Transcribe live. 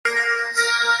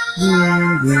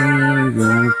And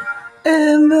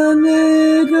the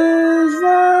niggas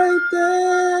right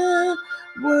there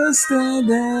was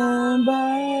standing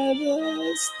by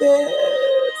the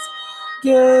stairs.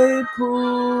 Gave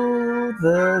proof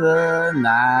the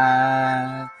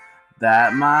night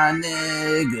that my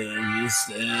nigga, you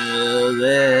still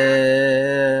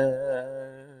there.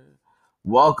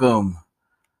 Welcome,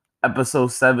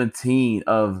 episode 17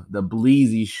 of the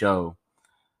Bleezy Show.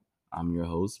 I'm your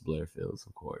host, Blair Fields,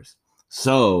 of course.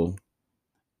 So,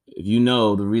 if you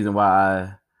know the reason why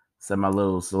I said my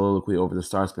little soliloquy over the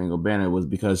Star Spangled Banner was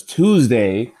because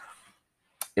Tuesday,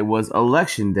 it was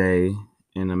election day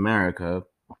in America,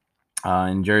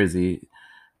 in Jersey.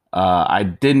 I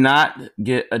did not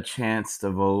get a chance to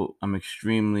vote. I'm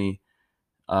extremely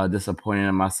disappointed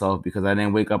in myself because I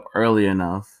didn't wake up early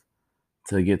enough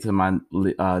to get to my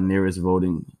nearest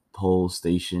voting poll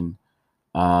station.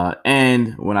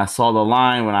 And when I saw the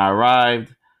line when I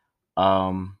arrived,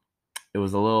 it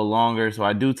was a little longer. So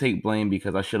I do take blame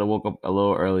because I should have woke up a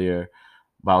little earlier.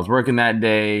 But I was working that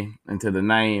day into the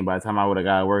night. And by the time I would have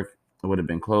got to work, it would have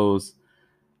been closed.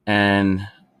 And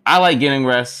I like getting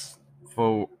rest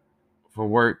for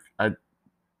work. I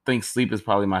think sleep is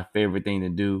probably my favorite thing to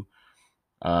do.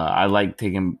 I like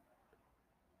taking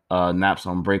naps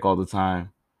on break all the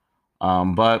time.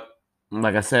 But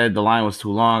like I said, the line was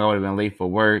too long. I would have been late for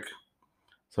work.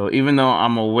 So even though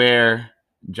I'm aware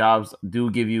jobs do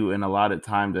give you an allotted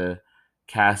time to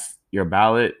cast your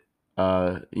ballot,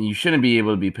 you shouldn't be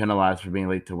able to be penalized for being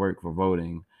late to work for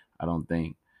voting, I don't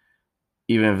think.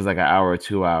 Even if it's like an hour or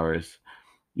 2 hours.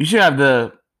 You should have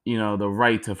the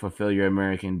right to fulfill your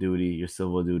American duty, your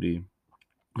civil duty.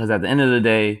 Because at the end of the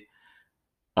day,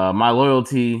 my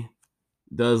loyalty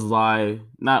does lie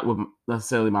not with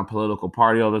necessarily my political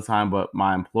party all the time, but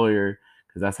my employer,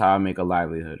 because that's how I make a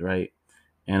livelihood, right?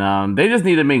 And they just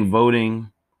need to make voting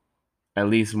at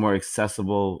least more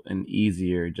accessible and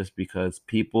easier, just because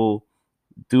people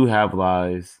do have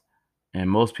lives, and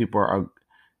most people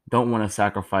don't want to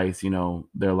sacrifice,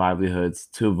 their livelihoods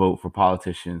to vote for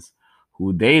politicians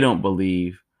who they don't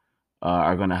believe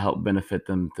are going to help benefit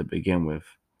them to begin with.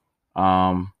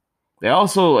 Um, they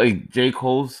also, like J.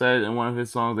 Cole said in one of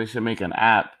his songs, they should make an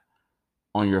app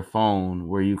on your phone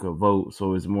where you could vote,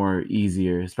 so it's more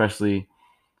easier, especially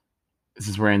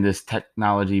since we're in this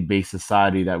technology-based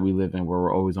society that we live in, where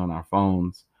we're always on our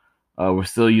phones. We're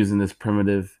still using this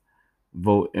primitive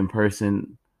vote in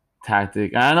person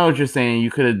tactic. And I know what you're saying. You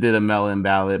could have did a mail-in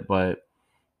ballot, but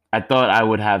I thought I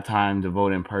would have time to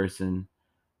vote in person.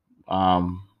 But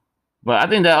I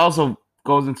think that also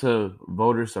goes into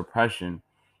voter suppression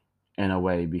in a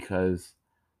way, because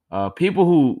people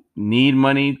who need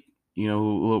money,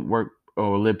 who work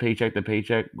or live paycheck to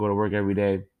paycheck, go to work every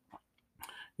day,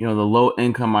 the low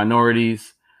income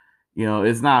minorities,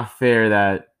 it's not fair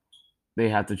that they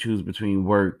have to choose between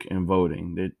work and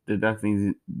voting. There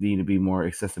definitely need to be more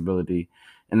accessibility.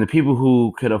 And the people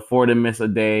who could afford to miss a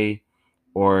day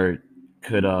or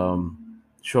could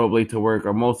show up late to work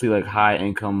are mostly like high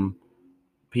income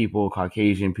people,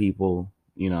 Caucasian people,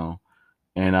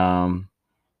 and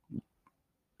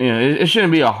it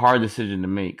shouldn't be a hard decision to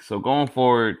make. So going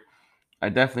forward, I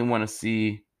definitely want to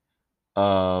see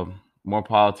uh, more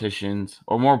politicians,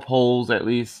 or more polls at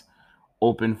least,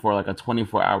 open for like a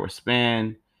 24-hour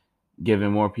span,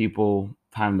 giving more people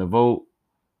time to vote,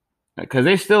 because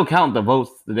they still count the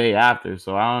votes the day after.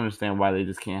 So I don't understand why they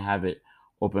just can't have it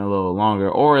open a little longer,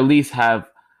 or at least have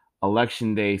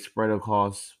election day spread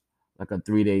across like a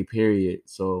 3-day period,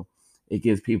 so it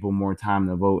gives people more time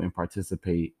to vote and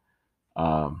participate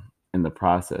in the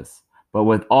process. But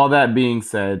with all that being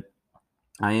said,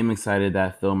 I am excited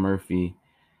that Phil Murphy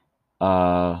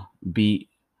beat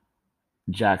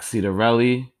Jack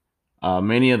Citarelli.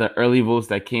 Many of the early votes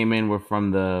that came in were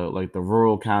from the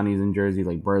rural counties in Jersey,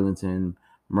 like Burlington,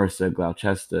 Mercer,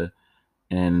 Gloucester.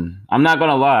 And I'm not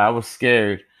gonna lie, I was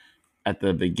scared at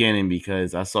the beginning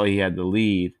because I saw he had the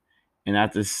lead. And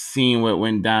after seeing what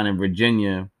went down in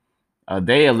Virginia,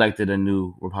 they elected a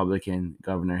new Republican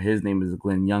governor. His name is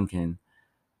Glenn Youngkin.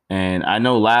 And I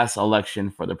know last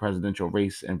election for the presidential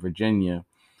race in Virginia,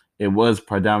 it was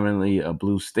predominantly a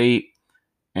blue state,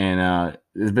 and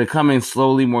it's becoming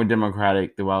slowly more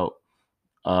democratic throughout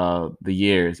the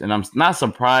years. And I'm not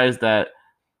surprised that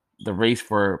the race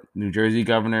for New Jersey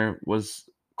governor was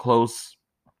close,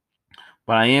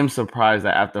 but I am surprised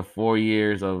that after 4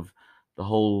 years of the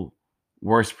whole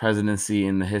worst presidency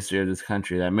in the history of this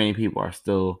country, that many people are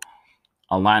still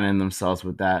aligning themselves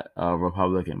with that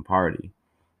Republican Party.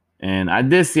 And I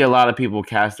did see a lot of people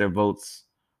cast their votes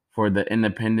for the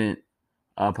independent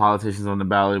politicians on the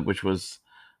ballot, which was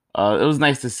it was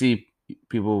nice to see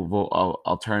people vote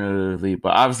alternatively.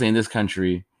 But obviously, in this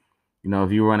country,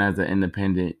 if you run as an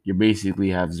independent, you basically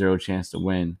have zero chance to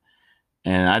win.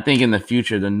 And I think in the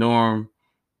future, the norm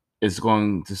is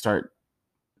going to start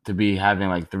to be having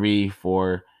like 3,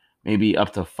 4, maybe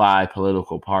up to 5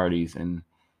 political parties and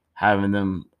having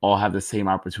them all have the same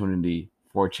opportunity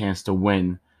for a chance to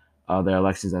win the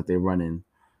elections that they run in.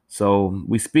 So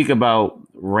we speak about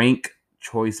rank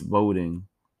choice voting.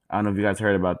 I don't know if you guys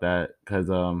heard about that because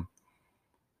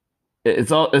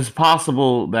it's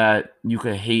possible that you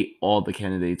could hate all the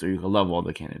candidates or you could love all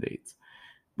the candidates.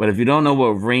 But if you don't know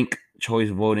what rank choice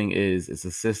voting is, it's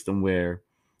a system where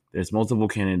there's multiple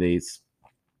candidates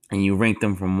and you rank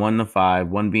them from 1 to 5,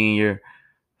 1 being your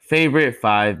favorite,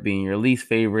 5 being your least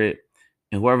favorite,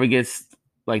 and whoever gets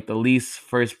like the least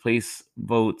first place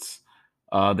votes,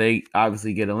 they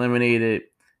obviously get eliminated,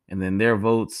 and then their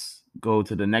votes go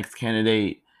to the next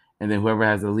candidate, and then whoever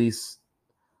has the least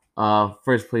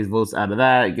first place votes out of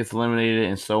that gets eliminated,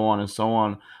 and so on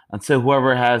until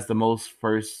whoever has the most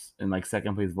first and like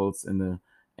second place votes in the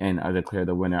end are declared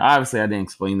the winner. Obviously, I didn't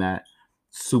explain that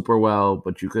super well,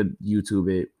 but you could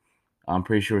YouTube it. I'm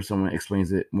pretty sure someone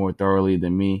explains it more thoroughly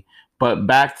than me. But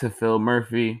back to Phil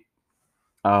Murphy.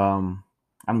 I'm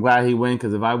glad he won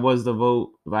because if I was to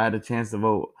vote, if I had a chance to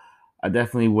vote, I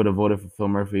definitely would have voted for Phil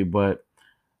Murphy. But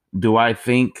do I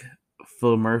think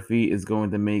Phil Murphy is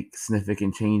going to make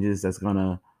significant changes that's going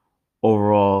to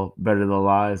overall better the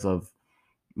lives of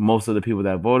most of the people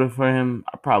that voted for him?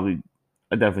 I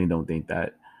definitely don't think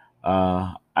that.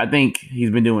 I think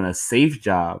he's been doing a safe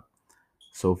job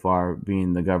so far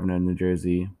being the governor of New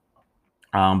Jersey.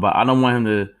 But I don't want him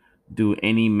to do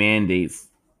any mandates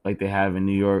like they have in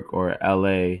New York or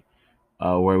LA,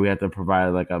 where we have to provide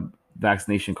like a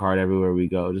vaccination card everywhere we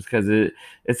go, just because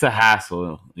it's a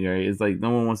hassle. Right? It's like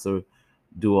no one wants to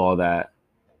do all that.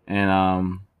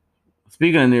 And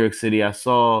speaking of New York City, I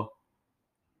saw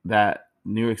that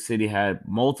New York City had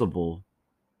multiple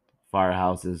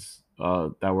firehouses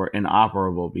that were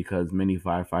inoperable because many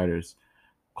firefighters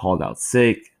called out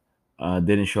sick,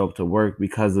 didn't show up to work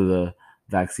because of the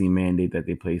vaccine mandate that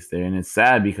they placed there. And it's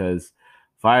sad because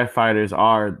firefighters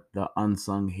are the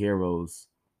unsung heroes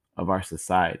of our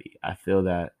society. I feel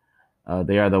that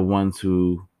they are the ones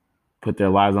who put their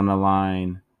lives on the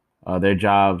line. Their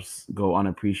jobs go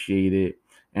unappreciated.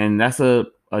 And that's a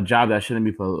job that shouldn't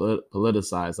be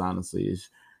politicized, honestly,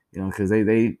 because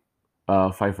they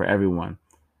fight for everyone.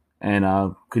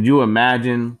 And could you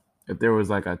imagine if there was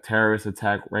like a terrorist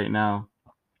attack right now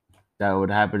that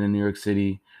would happen in New York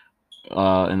City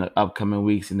in the upcoming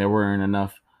weeks, and there weren't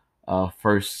enough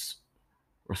first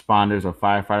responders or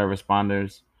firefighter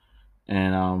responders?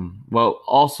 And well,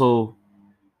 also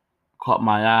caught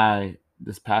my eye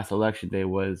this past election day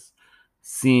was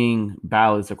seeing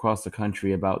ballots across the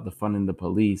country about defunding the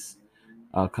police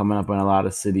coming up in a lot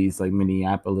of cities like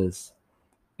Minneapolis.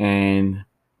 And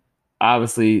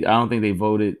obviously, I don't think they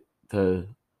voted to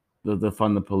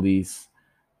defund the police.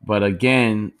 But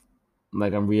again,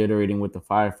 like I'm reiterating with the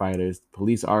firefighters,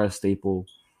 police are a staple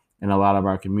in a lot of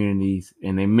our communities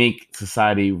and they make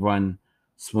society run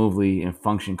smoothly and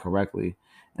function correctly.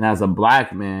 And as a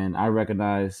black man, I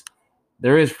recognize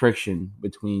there is friction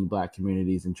between black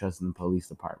communities and trust in police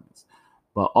departments.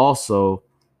 But also,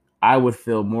 I would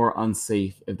feel more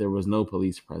unsafe if there was no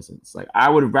police presence. Like I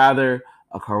would rather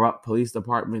a corrupt police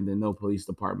department than no police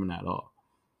department at all.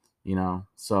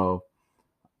 So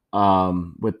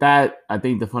with that, I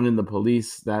think defunding the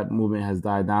police, that movement has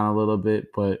died down a little bit.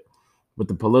 But with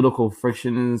the political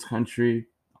friction in this country,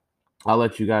 I'll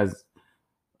let you guys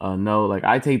know. Like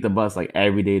I take the bus like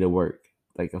every day to work,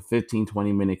 like a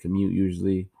 15-20 minute commute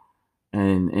usually.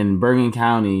 And in Bergen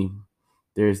County,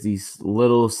 there's these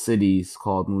little cities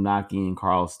called Moonachie and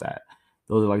Carlstadt.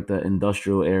 Those are like the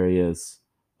industrial areas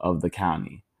of the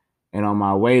county. And on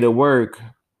my way to work,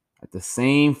 at the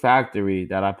same factory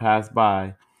that I passed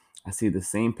by, I see the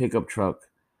same pickup truck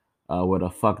with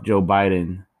a "fuck Joe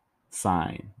Biden"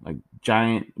 sign, like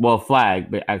giant, well,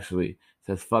 flag, but actually it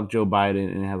says "fuck Joe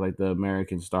Biden" and it has like the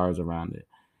American stars around it.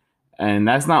 And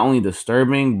that's not only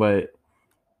disturbing, but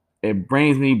it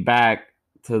brings me back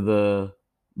to the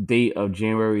date of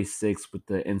January 6th with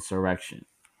the insurrection.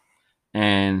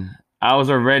 And I was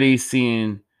already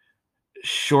seeing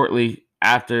shortly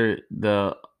after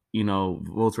the,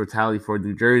 voter tally for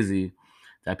New Jersey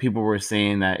that people were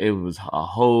saying that it was a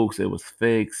hoax, it was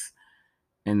fixed,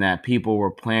 and that people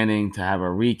were planning to have a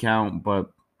recount.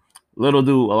 But little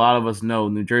do a lot of us know,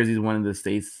 New Jersey is one of the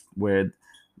states where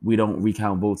we don't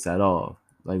recount votes at all.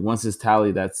 Like once it's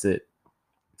tallied, that's it.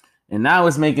 And now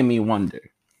it's making me wonder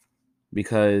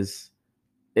because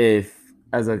if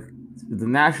as a the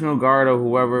National Guard or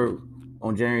whoever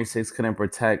on January 6th couldn't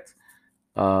protect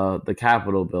the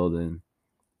Capitol building,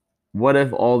 what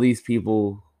if all these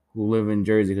people who live in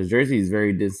Jersey, because Jersey is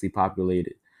very densely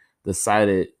populated,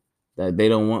 decided that they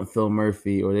don't want Phil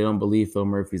Murphy or they don't believe Phil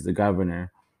Murphy's the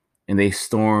governor, and they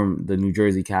storm the New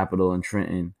Jersey Capitol in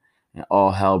Trenton, and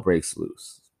all hell breaks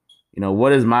loose?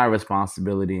 What is my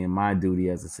responsibility and my duty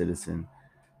as a citizen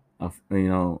of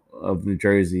New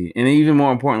Jersey, and even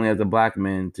more importantly, as a black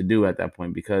man, to do at that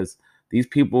point? Because these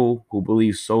people who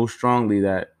believe so strongly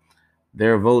that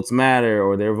their votes matter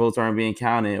or their votes aren't being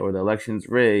counted or the election's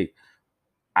rigged,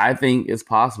 I think it's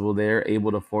possible they're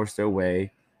able to force their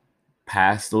way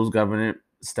past those government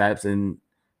steps and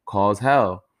cause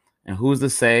hell. And who's to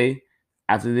say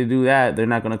after they do that, they're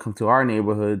not going to come to our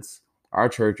neighborhoods, our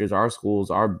churches, our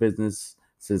schools, our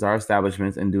businesses, our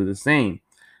establishments, and do the same?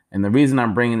 And the reason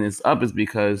I'm bringing this up is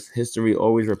because history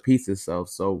always repeats itself.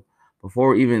 So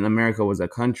before even America was a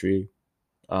country,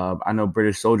 I know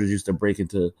British soldiers used to break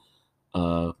into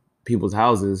uh, people's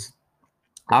houses,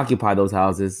 occupy those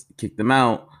houses, kick them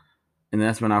out, and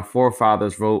that's when our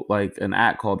forefathers wrote like an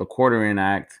act called the Quartering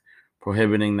Act,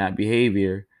 prohibiting that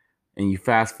behavior. And you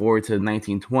fast forward to the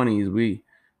 1920s,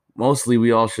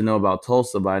 we all should know about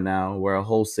Tulsa by now, where a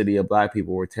whole city of black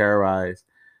people were terrorized,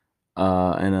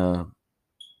 and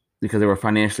because they were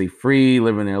financially free,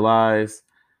 living their lives.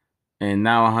 And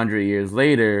now, 100 years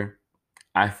later,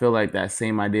 I feel like that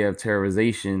same idea of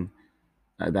terrorization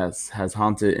that has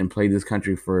haunted and plagued this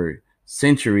country for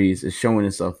centuries is showing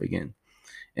itself again.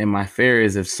 And my fear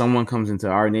is if someone comes into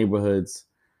our neighborhoods,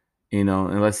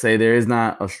 and let's say there is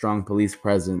not a strong police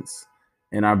presence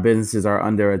and our businesses are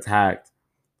under attack,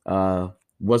 uh,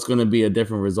 what's going to be a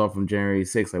different result from January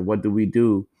 6th? Like, what do we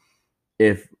do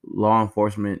if law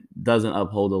enforcement doesn't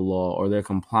uphold the law or they're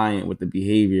compliant with the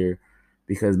behavior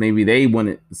because maybe they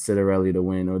wanted Citarelli to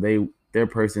win or their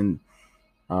person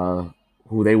uh,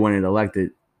 who they wanted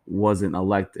elected wasn't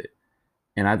elected?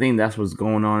 And I think that's what's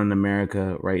going on in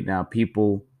America right now.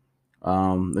 People,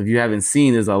 if you haven't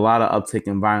seen, there's a lot of uptick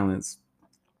in violence,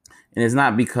 and it's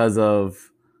not because of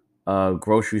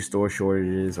grocery store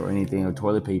shortages or anything or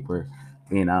toilet paper.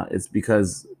 It's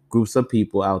because groups of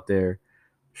people out there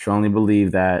strongly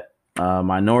believe that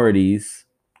minorities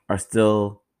are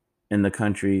still in the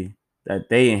country that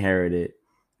they inherited,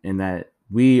 and that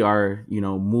we are,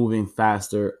 moving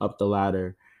faster up the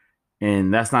ladder,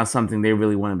 and that's not something they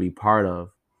really want to be part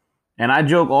of. And I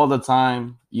joke all the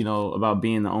time, about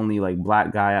being the only like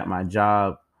black guy at my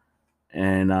job.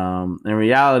 And in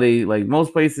reality, like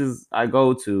most places I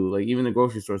go to, like even the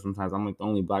grocery store, sometimes I'm like the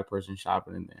only black person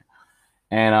shopping in there.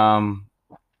 And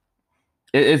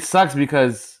it sucks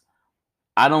because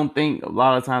I don't think a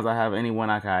lot of times I have anyone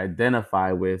I can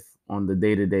identify with on the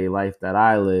day to day life that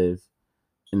I live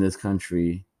in this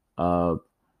country, uh,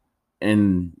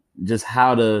 and just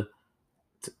how to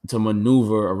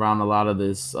maneuver around a lot of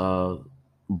this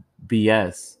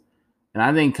BS. And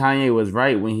I think Kanye was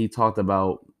right when he talked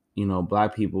about,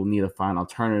 black people need to find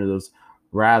alternatives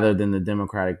rather than the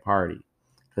Democratic Party.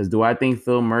 Because do I think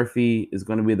Phil Murphy is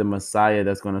going to be the messiah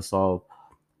that's going to solve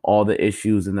all the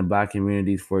issues in the black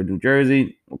communities for New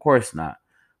Jersey? Of course not.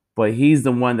 But he's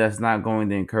the one that's not going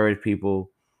to encourage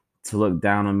people to look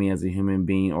down on me as a human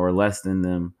being or less than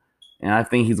them. And I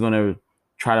think he's going to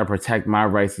try to protect my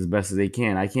rights as best as they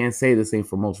can. I can't say the same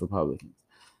for most Republicans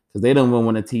because they don't even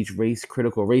want to teach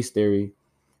critical race theory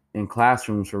in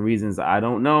classrooms for reasons I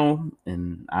don't know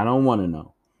and I don't want to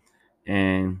know.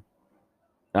 And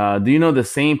do you know the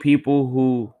same people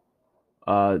who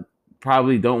uh,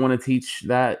 probably don't want to teach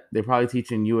that? They're probably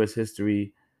teaching U.S.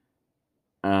 history,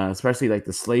 especially like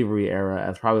the slavery era,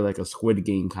 as probably like a Squid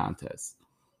Game contest.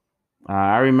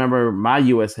 I remember my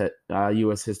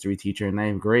U.S. history teacher in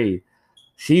ninth grade.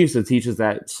 She used to teach us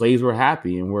that slaves were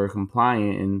happy and were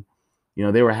compliant,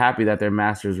 and they were happy that their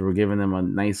masters were giving them a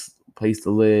nice place to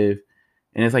live.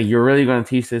 And it's like, you're really going to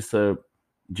teach this to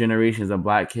generations of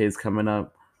black kids coming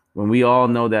up when we all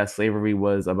know that slavery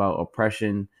was about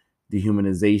oppression,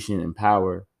 dehumanization, and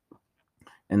power.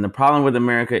 And the problem with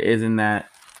America isn't that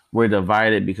we're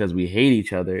divided because we hate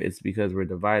each other. It's because we're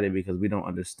divided because we don't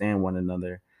understand one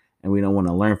another and we don't want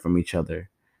to learn from each other.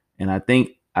 And I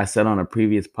think I said on a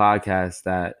previous podcast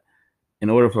that in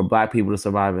order for black people to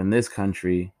survive in this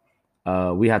country,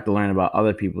 we have to learn about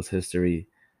other people's history.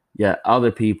 Yet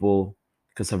other people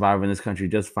could survive in this country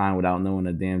just fine without knowing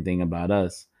a damn thing about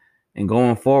us. And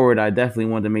going forward, I definitely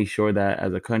want to make sure that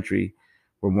as a country,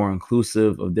 we're more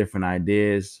inclusive of different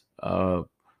ideas. I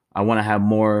want to have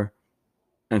more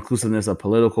inclusiveness of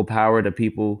political power to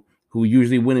people who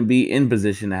usually wouldn't be in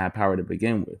position to have power to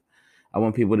begin with. I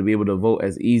want people to be able to vote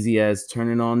as easy as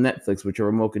turning on Netflix with your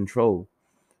remote control.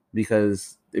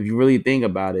 Because if you really think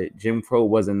about it, Jim Crow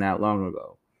wasn't that long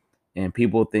ago. And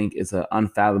people think it's an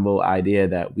unfathomable idea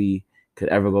that we could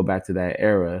ever go back to that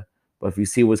era. But if you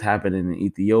see what's happening in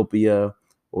Ethiopia,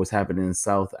 what's happening in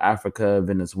South Africa,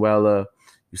 Venezuela,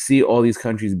 you see all these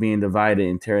countries being divided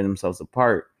and tearing themselves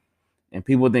apart. And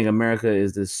people think America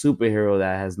is this superhero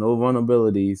that has no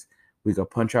vulnerabilities. We could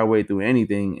punch our way through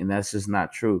anything, and that's just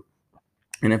not true.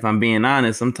 And if I'm being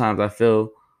honest, sometimes I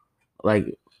feel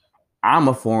like I'm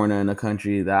a foreigner in a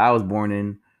country that I was born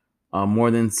in,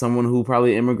 more than someone who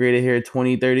probably immigrated here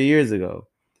 20, 30 years ago.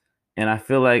 And I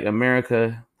feel like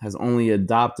America has only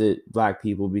adopted black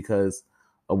people because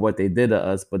of what they did to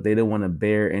us, but they didn't want to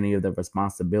bear any of the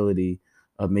responsibility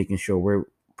of making sure we're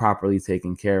properly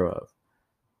taken care of.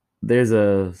 There's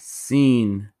a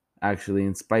scene actually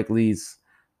in Spike Lee's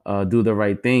Do the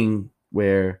Right Thing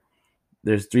where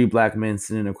there's three black men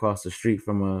sitting across the street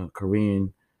from a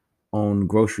Korean owned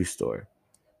grocery store.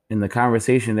 And the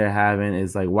conversation they're having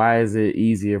is like, why is it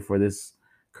easier for this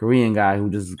Korean guy who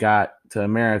just got to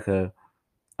America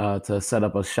to set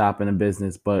up a shop and a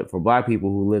business, but for black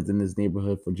people who lived in this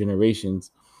neighborhood for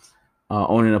generations,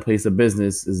 owning a place of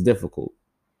business is difficult?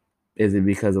 Is it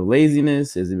because of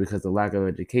laziness? Is it because of lack of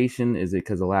education? Is it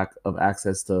because of lack of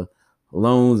access to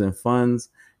loans and funds?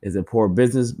 Is it poor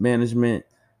business management?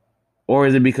 Or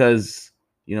is it because,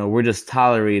 we're just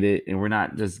tolerated and we're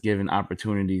not just given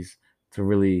opportunities to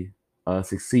really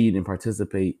succeed and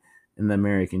participate in the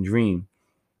American dream?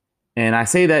 And I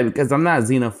say that because I'm not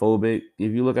xenophobic.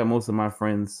 If you look at most of my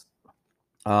friends,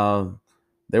 uh,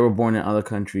 they were born in other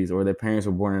countries or their parents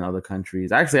were born in other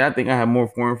countries. Actually, I think I have more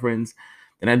foreign friends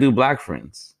than I do black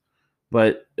friends.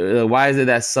 But why is it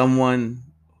that someone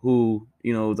who,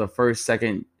 is a first,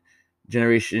 second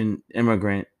generation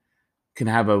immigrant can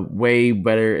have a way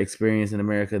better experience in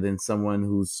America than someone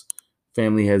whose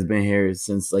family has been here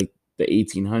since like the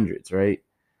 1800s, right?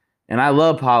 And I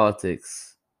love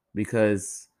politics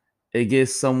because it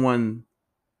gives someone,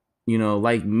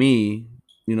 like me,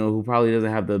 who probably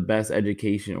doesn't have the best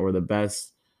education or the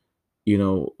best,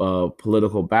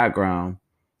 political background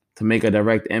to make a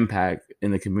direct impact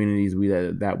in the communities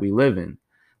that we live in.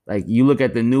 Like you look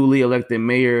at the newly elected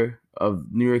mayor of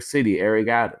New York City, Eric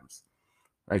Adams.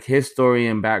 Like his story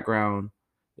and background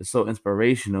is so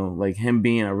inspirational. Like him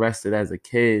being arrested as a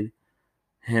kid,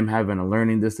 him having a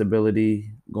learning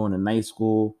disability, going to night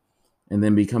school, and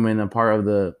then becoming a part of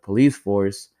the police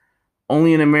force.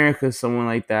 Only in America, someone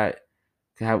like that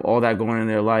can have all that going in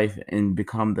their life and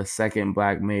become the second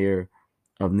black mayor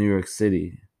of New York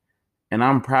City. And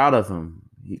I'm proud of him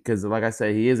because, like I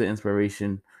said, he is an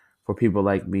inspiration for people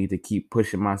like me to keep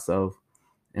pushing myself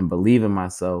and believe in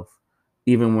myself,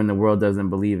 even when the world doesn't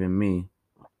believe in me.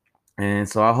 And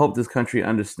so I hope this country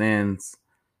understands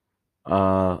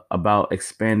about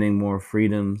expanding more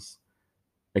freedoms,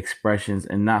 expressions,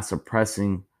 and not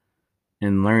suppressing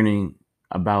and learning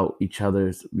about each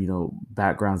other's,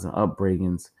 backgrounds and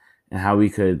upbringings and how we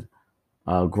could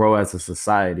grow as a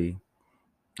society.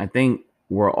 I think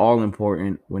we're all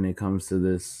important when it comes to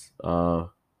this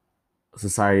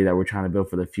society that we're trying to build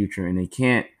for the future, and it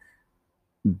can't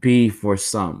be for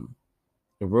some.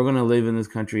 If we're gonna live in this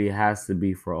country, it has to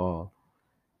be for all.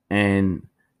 And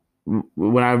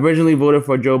when I originally voted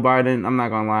for Joe Biden, I'm not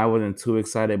gonna lie, I wasn't too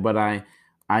excited, but I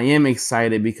am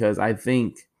excited because I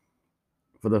think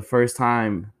for the first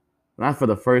time, not for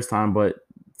the first time, but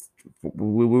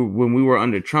when we were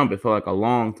under Trump, it felt like a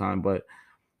long time, but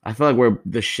I feel like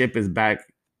the ship is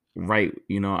back right.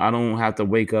 I don't have to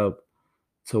wake up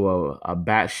to a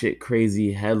batshit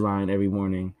crazy headline every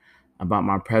morning about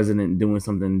my president doing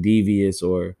something devious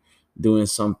or doing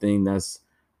something that's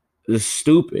just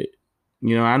stupid.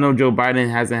 I know Joe Biden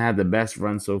hasn't had the best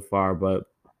run so far, but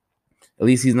at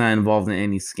least he's not involved in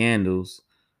any scandals.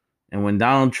 And when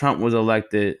Donald Trump was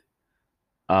elected,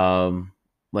 um,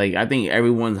 like I think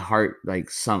everyone's heart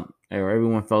like sunk, or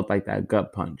everyone felt like that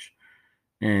gut punch.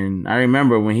 And I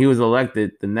remember when he was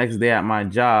elected, the next day at my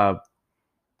job,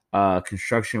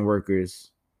 construction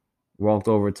workers walked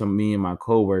over to me and my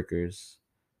coworkers,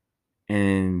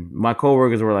 and my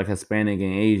coworkers were like Hispanic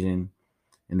and Asian,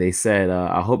 and they said,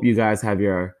 "I hope you guys have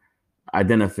your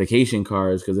identification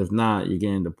cards, because if not, you're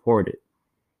getting deported."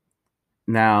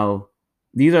 Now,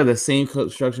 these are the same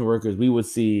construction workers we would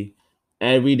see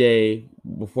every day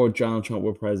before Donald Trump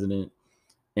were president,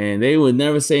 and they would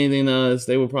never say anything to us.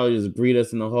 They would probably just greet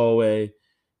us in the hallway,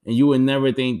 and you would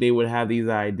never think they would have these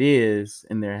ideas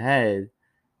in their head.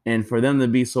 And for them to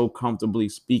be so comfortably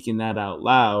speaking that out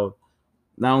loud,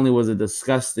 not only was it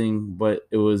disgusting, but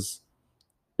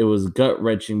it was gut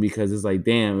wrenching because it's like,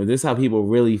 damn, if this is how people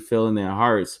really feel in their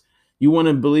hearts, you want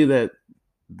to believe that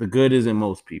the good is in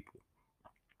most people,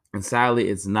 and sadly,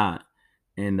 it's not.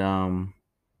 And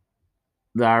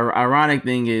the ironic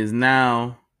thing is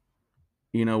now,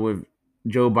 with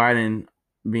Joe Biden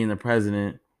being the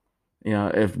president,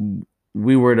 if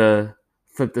we were to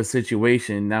flip the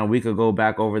situation, now we could go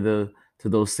back over to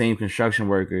those same construction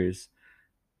workers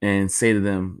and say to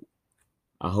them,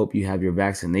 I hope you have your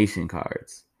vaccination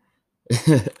cards.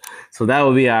 So that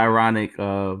would be an ironic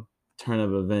turn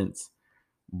of events.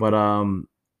 But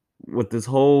with this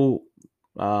whole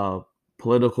uh,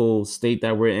 political state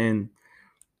that we're in,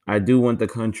 I do want the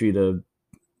country to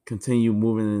continue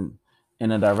moving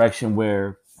in a direction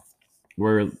where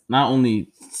we're not only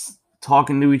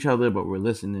talking to each other, but we're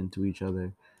listening to each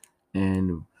other,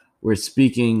 and we're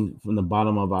speaking from the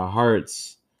bottom of our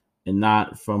hearts and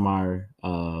not from our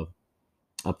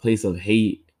a place of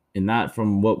hate, and not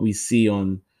from what we see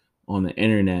on the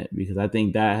internet, because I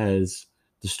think that has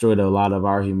destroyed a lot of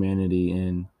our humanity.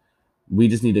 And we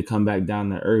just need to come back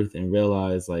down to earth and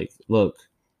realize, like, look,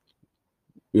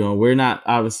 we're not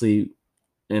obviously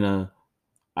in a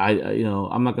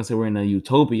I'm not gonna say we're in a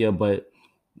utopia, but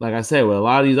like I said, with a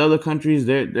lot of these other countries,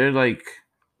 they're like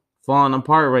falling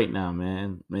apart right now,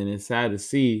 man. And it's sad to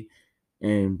see.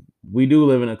 And we do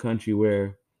live in a country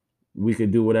where we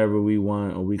could do whatever we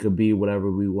want, or we could be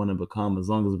whatever we want to become, as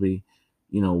long as we,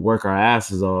 work our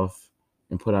asses off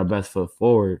and put our best foot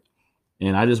forward.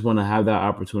 And I just want to have that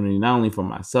opportunity, not only for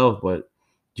myself, but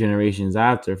generations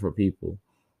after, for people.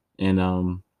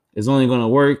 And it's only going to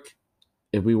work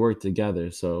if we work together.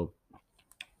 So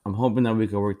I'm hoping that we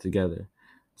can work together.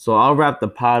 So I'll wrap the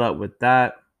pod up with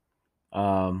that.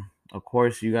 Of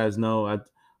course, you guys know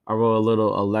I wrote a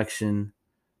little election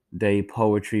day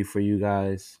poetry for you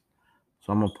guys.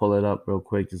 So I'm gonna pull it up real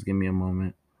quick. Just give me a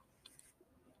moment.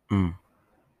 All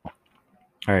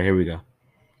right, here we go.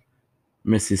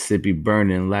 Mississippi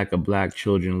burning, lack of black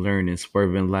children learning,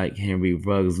 swerving like Henry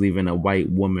Ruggs, leaving a white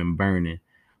woman burning,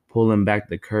 pulling back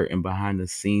the curtain behind the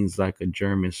scenes like a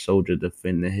German soldier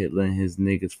defending Hitler and his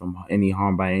niggas from any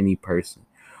harm by any person.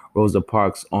 Rosa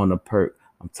Parks on a perk.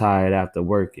 I'm tired after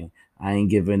working. I ain't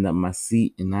giving up my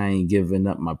seat and I ain't giving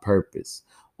up my purpose.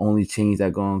 Only change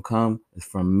that gonna come is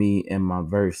from me and my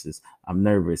verses. I'm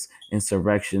nervous.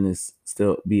 Insurrection is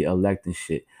still be electing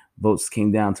shit. Votes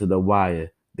came down to the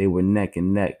wire. They were neck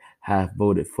and neck. Half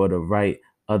voted for the right,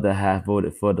 other half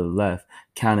voted for the left.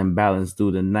 Counting balance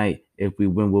through the night. If we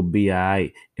win, we'll be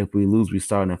alright. If we lose, we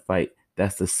starting a fight.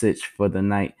 That's the sitch for the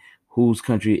night. Whose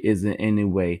country is it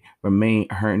anyway? Remain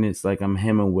hurting, it's like I'm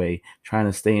Hemingway, trying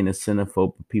to stay in the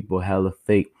centerfold, but people hella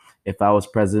fake. If I was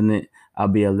president, I'll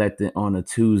be elected on a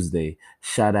Tuesday,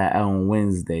 shot at on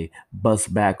Wednesday,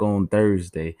 bust back on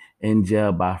Thursday, in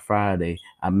jail by Friday.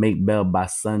 I make bail by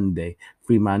Sunday,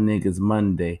 free my niggas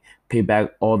Monday, pay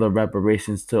back all the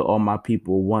reparations to all my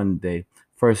people one day.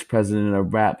 First president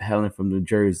of rap, hailing from New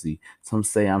Jersey. Some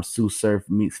say I'm Sue Surf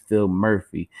meets Phil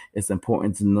Murphy. It's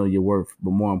important to know your worth, but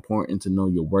more important to know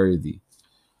you're worthy.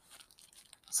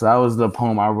 So that was the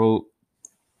poem I wrote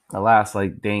the last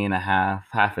like day and a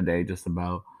half a day just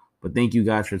about. But thank you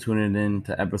guys for tuning in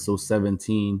to episode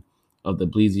 17 of the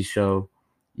Bleezy Show.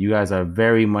 You guys are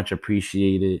very much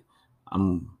appreciated.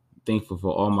 I'm thankful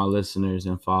for all my listeners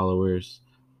and followers.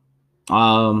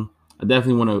 I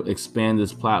definitely want to expand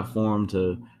this platform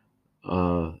to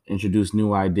introduce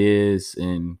new ideas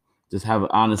and just have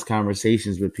honest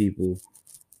conversations with people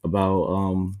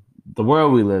about the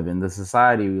world we live in, the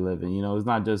society we live in. It's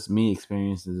not just me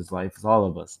experiencing this life, it's all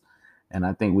of us. And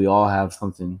I think we all have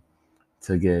something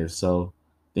to give. So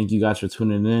thank you guys for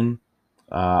tuning in.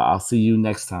 I'll see you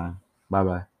next time. Bye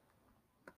bye.